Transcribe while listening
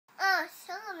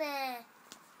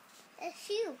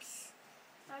shoes.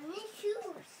 I need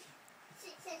shoes.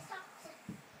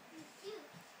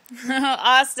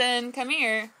 Austin, come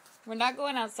here. We're not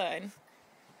going outside.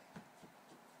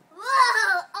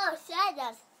 Whoa! Oh,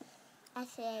 shadows. I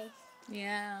say.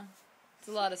 Yeah. It's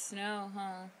a lot of snow,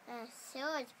 huh? So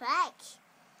it's back.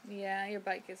 Yeah, your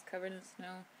bike is covered in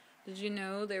snow. Did you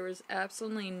know there was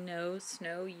absolutely no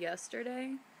snow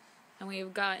yesterday? And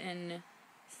we've gotten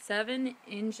 7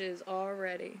 inches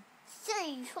already.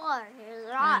 3, 4,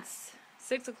 It's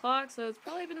 6 o'clock, so it's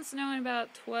probably been snowing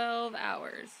about 12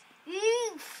 hours.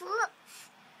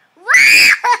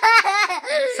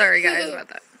 Sorry guys about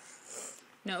that.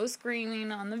 No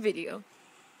screaming on the video.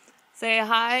 Say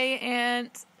hi,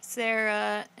 Aunt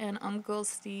Sarah and Uncle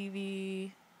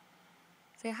Stevie.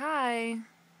 Say hi.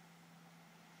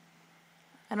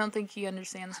 I don't think he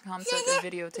understands the concept of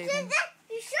videotaping.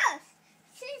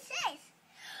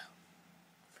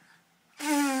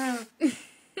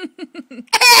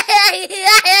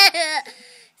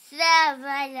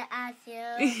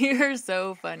 You're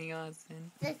so funny,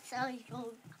 Austin. That's so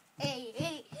cool.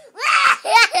 Hey.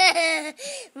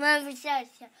 Mom,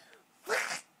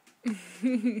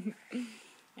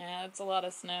 Yeah, it's a lot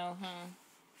of snow, huh?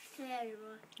 Very You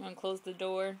want to close the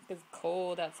door? It's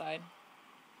cold outside.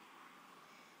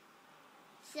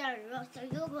 Sorry,